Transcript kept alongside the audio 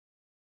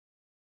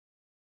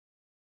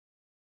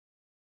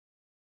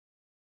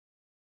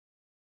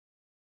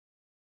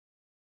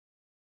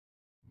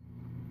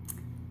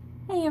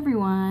Hey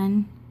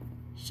everyone,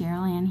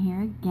 Cheryl Ann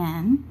here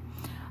again.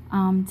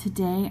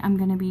 Today I'm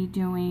going to be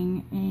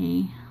doing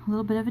a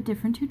little bit of a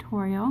different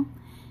tutorial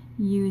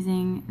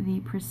using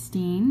the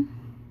Pristine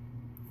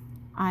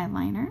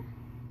eyeliner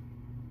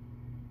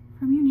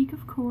from Younique,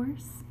 of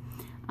course.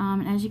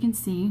 And as you can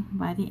see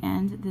by the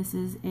end, this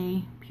is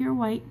a pure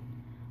white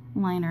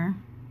liner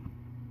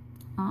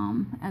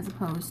as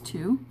opposed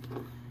to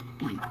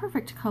my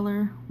perfect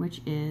color,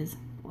 which is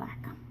black.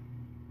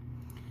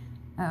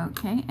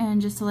 Okay,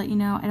 and just to let you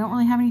know, I don't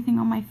really have anything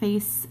on my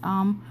face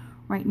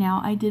right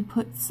now. I did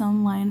put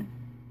some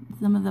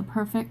of the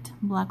perfect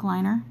black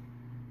liner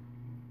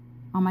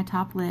on my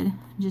top lid,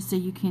 just so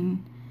you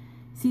can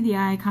see the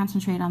eye,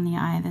 concentrate on the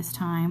eye this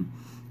time.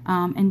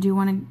 And do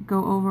want to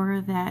go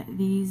over that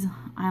these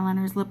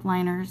eyeliners, lip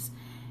liners,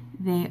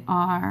 they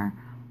are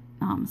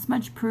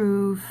smudge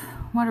proof,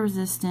 water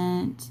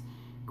resistant,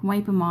 you can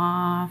wipe them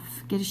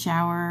off, get a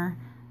shower.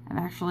 I've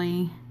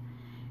actually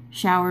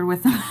showered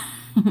with them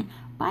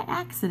by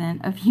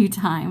accident a few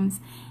times,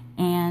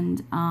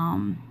 and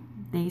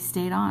they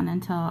stayed on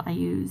until I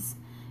use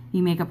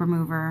the makeup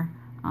remover,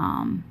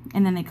 and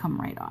then they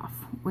come right off,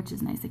 which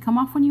is nice. They come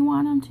off when you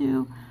want them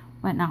to,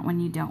 but not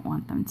when you don't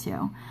want them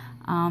to.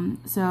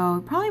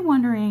 So probably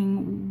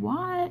wondering,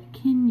 what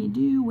can you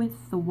do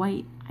with the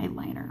white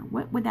eyeliner?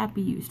 What would that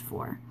be used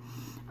for?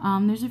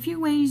 There's a few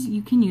ways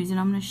you can use it.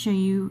 I'm going to show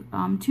you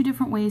two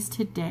different ways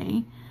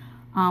today.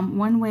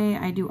 One way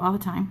I do all the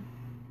time,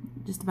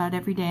 just about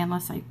every day,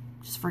 unless I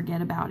just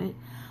forget about it.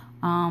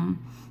 And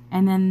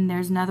then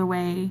there's another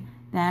way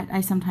that I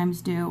sometimes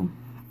do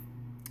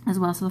as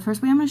well. So the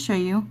first way I'm going to show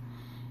you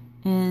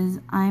is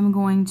I'm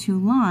going to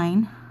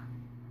line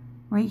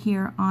right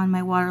here on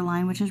my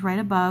waterline, which is right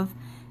above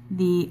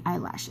the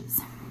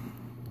eyelashes. So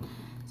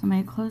I'm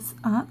going to close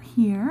up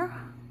here.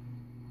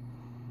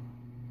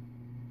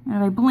 And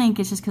if I blink,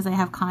 it's just because I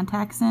have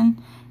contacts in.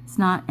 It's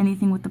not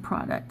anything with the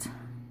product. So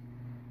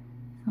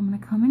I'm going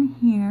to come in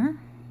here,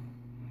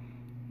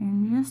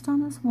 and just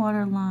on this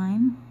water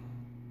line,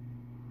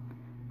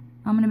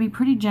 I'm going to be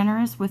pretty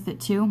generous with it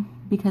too,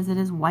 because it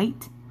is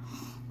white.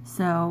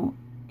 So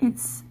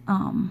it's,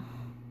 you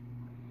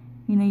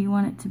know, you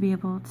want it to be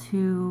able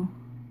to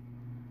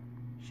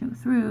show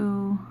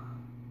through,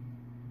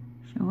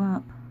 show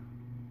up.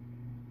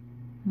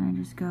 And I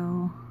just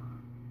go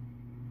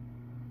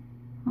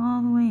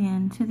all the way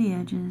in to the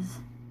edges,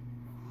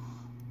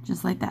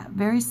 just like that.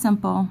 Very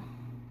simple.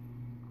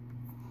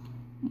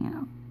 You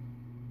know,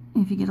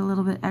 if you get a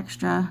little bit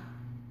extra,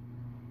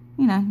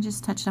 you know,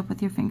 just touch it up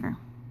with your finger.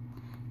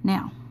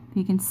 Now,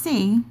 you can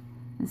see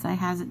this eye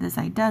has it, this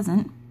eye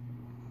doesn't.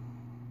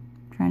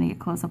 I'm trying to get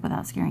close up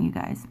without scaring you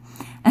guys.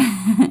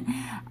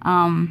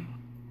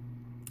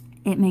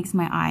 It makes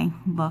my eye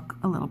look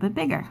a little bit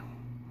bigger,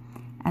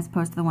 as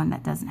opposed to the one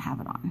that doesn't have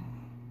it on.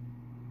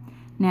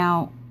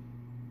 Now,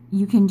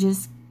 you can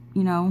just,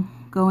 you know,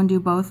 go and do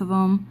both of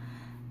them,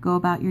 go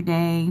about your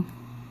day,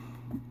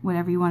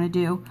 whatever you want to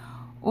do,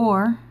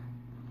 or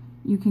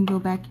you can go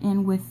back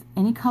in with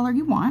any color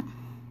you want.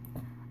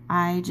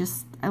 I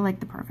like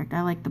the perfect,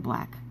 I like the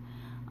black.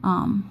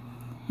 And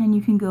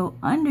you can go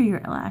under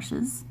your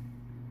lashes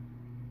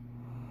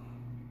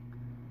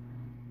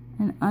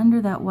and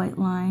under that white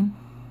line,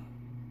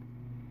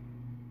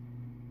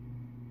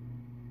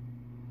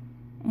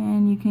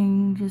 and you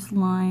can just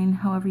line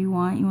however you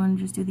want. You want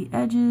to just do the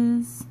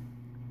edges,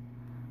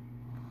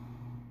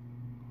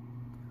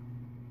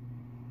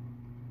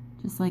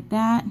 just like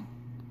that.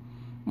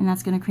 And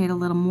that's going to create a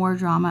little more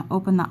drama,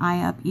 open the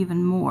eye up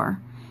even more,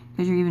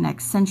 because you're even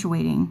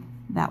accentuating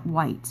that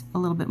white a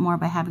little bit more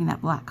by having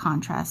that black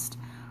contrast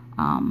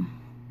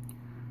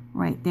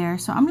right there.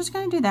 So I'm just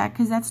going to do that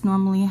because that's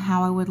normally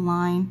how I would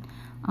line.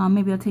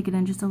 Maybe I'll take it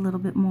in just a little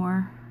bit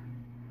more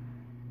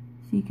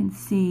so you can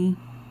see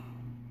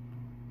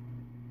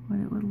what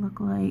it would look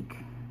like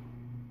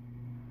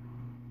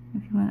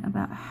if you went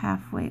about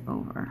halfway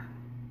over.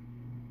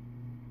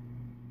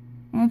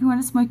 And if you want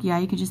a smoky eye,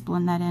 you could just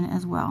blend that in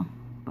as well.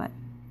 But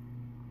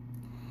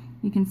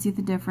you can see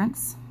the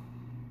difference.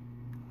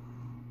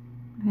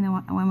 You know,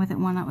 one with it,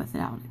 one not with it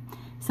out.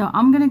 So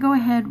I'm going to go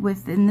ahead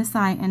in this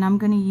eye, and I'm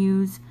going to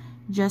use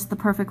just the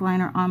perfect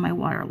liner on my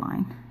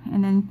waterline.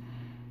 And then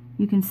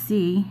you can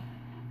see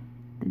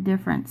the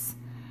difference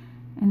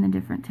in the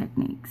different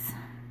techniques.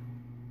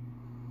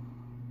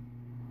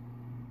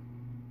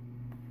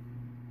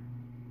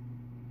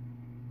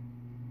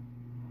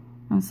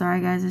 I'm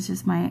sorry guys, it's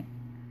just my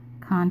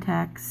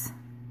contacts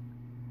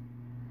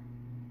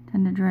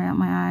tend to dry out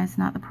my eyes,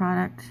 not the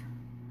product.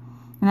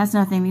 And that's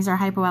another thing, these are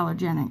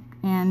hypoallergenic.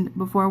 And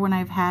before, when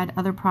I've had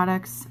other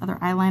products, other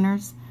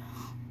eyeliners,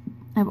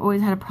 I've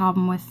always had a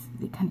problem with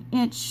the kind of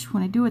itch.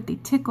 When I do it, they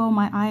tickle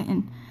my eye,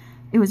 and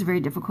it was very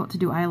difficult to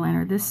do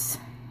eyeliner. This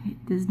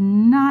does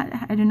not,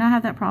 I do not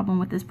have that problem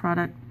with this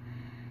product,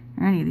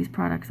 or any of these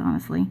products,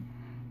 honestly.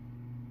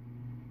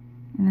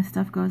 And this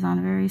stuff goes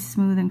on very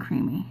smooth and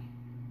creamy,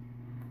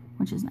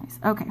 which is nice.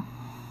 Okay,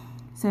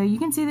 so you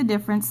can see the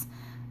difference.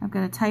 I've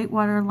got a tight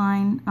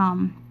waterline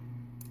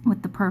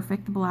with the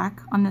perfect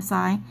black on this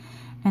eye,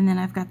 And then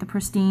I've got the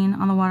Pristine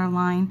on the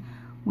waterline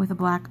with a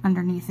black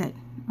underneath it,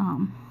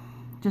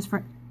 just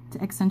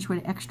to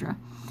accentuate it extra.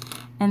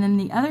 And then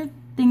the other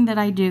thing that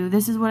I do,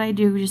 this is what I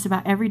do just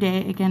about every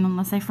day, again,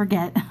 unless I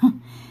forget,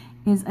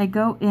 is I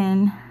go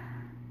in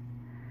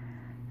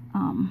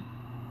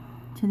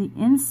to the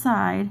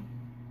inside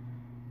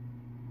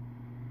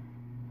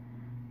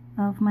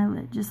of my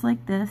lid, just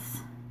like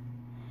this,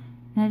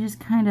 and I just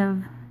kind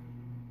of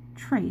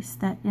trace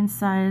that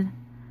inside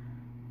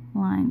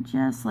line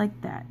just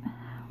like that.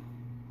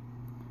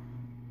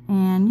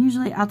 And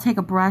usually I'll take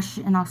a brush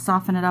and I'll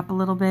soften it up a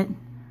little bit.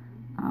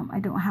 I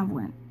don't have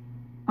one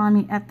on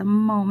me at the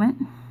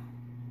moment.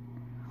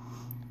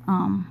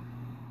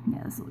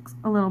 Yeah, this looks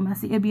a little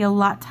messy. It'd be a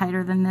lot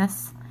tighter than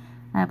this.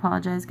 I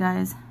apologize,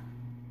 guys.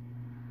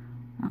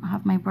 I don't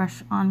have my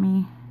brush on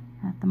me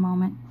at the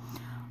moment.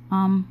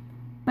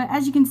 But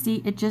as you can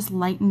see, it just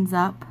lightens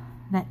up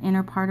that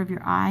inner part of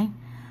your eye.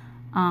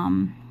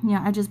 You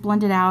know, I just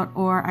blend it out,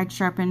 or I'd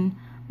sharpen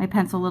my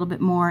pencil a little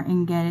bit more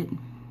and get it,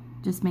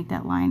 just make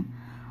that line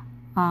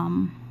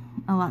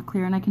a lot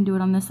clearer. And I can do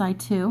it on this side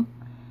too,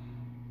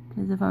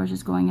 because if I was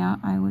just going out,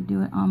 I would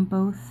do it on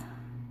both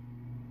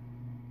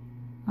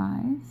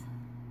eyes.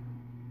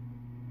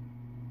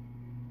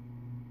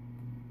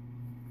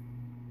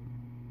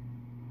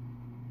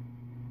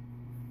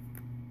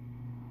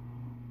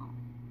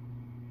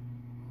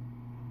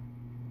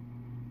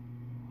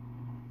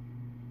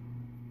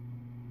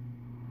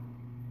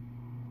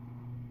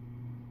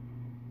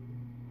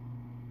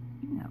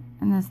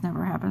 And this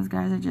never happens,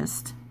 guys. I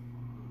just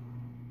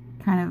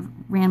kind of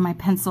ran my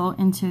pencil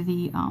into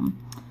the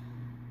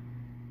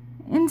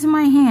into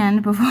my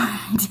hand before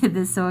I did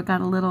this, so it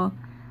got a little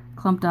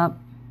clumped up.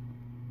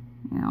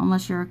 You know,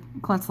 unless you're a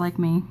klutz like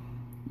me,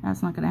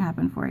 that's not going to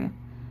happen for you.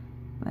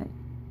 But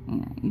you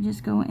know, you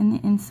just go in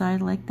the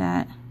inside like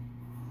that,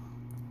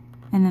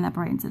 and then that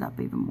brightens it up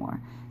even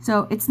more.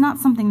 So it's not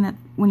something that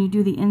when you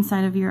do the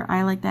inside of your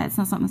eye like that, it's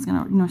not something that's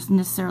going to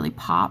necessarily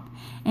pop.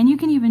 And you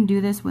can even do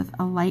this with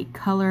a light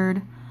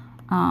colored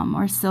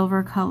or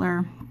silver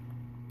color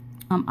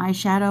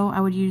eyeshadow. I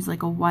would use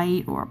like a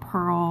white or a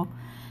pearl,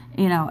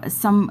 you know,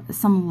 some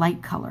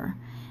light color.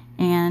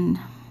 And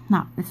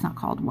it's not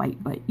called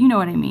white, but you know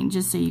what I mean,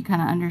 just so you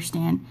kind of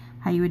understand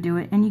how you would do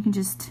it. And you can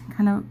just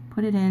kind of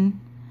put it in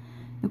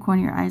the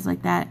corner of your eyes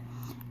like that,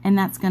 and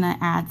that's going to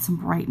add some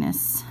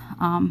brightness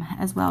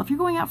as well. If you're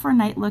going out for a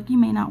night look, you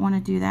may not want to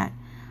do that,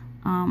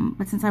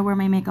 but since I wear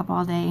my makeup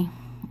all day,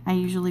 I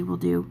usually will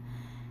do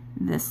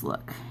this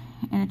look,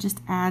 and it just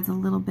adds a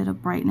little bit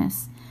of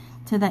brightness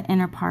to that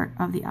inner part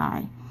of the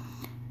eye.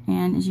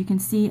 And as you can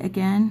see,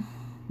 again,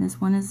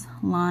 this one is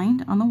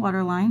lined on the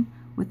waterline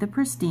with the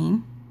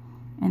Pristine,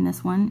 and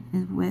this one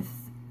is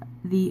with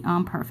the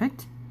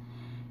Perfect,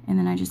 and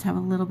then I just have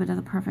a little bit of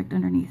the Perfect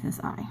underneath this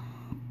eye.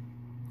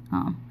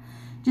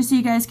 Just so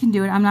you guys can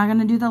do it. I'm not going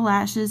to do the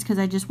lashes because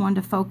I just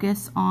wanted to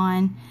focus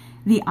on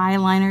the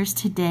eyeliners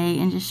today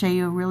and just show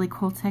you a really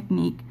cool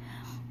technique.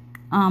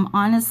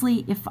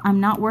 Honestly, if I'm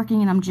not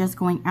working and I'm just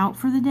going out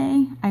for the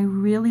day, I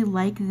really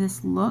like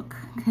this look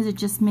because it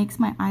just makes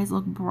my eyes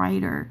look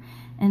brighter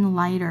and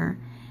lighter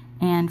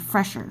and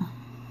fresher.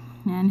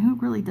 And who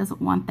really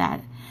doesn't want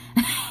that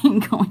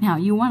going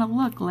out? You want to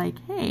look like,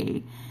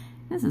 hey,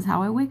 this is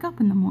how I wake up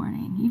in the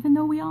morning, even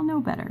though we all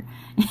know better.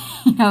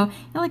 You know,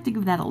 I like to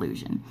give that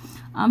illusion.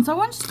 So I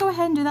want to just go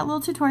ahead and do that little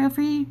tutorial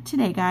for you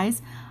today,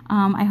 guys.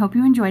 I hope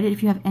you enjoyed it.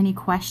 If you have any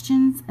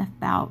questions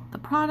about the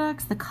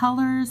products, the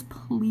colors,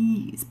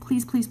 please,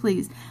 please, please,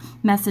 please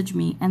message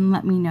me and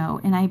let me know.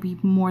 And I'd be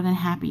more than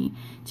happy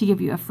to give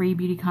you a free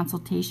beauty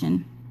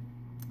consultation.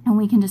 And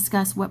we can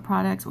discuss what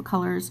products, what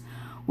colors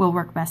will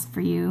work best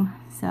for you.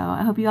 So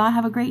I hope you all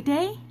have a great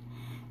day.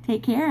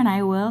 Take care, and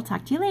I will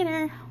talk to you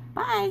later.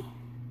 Bye.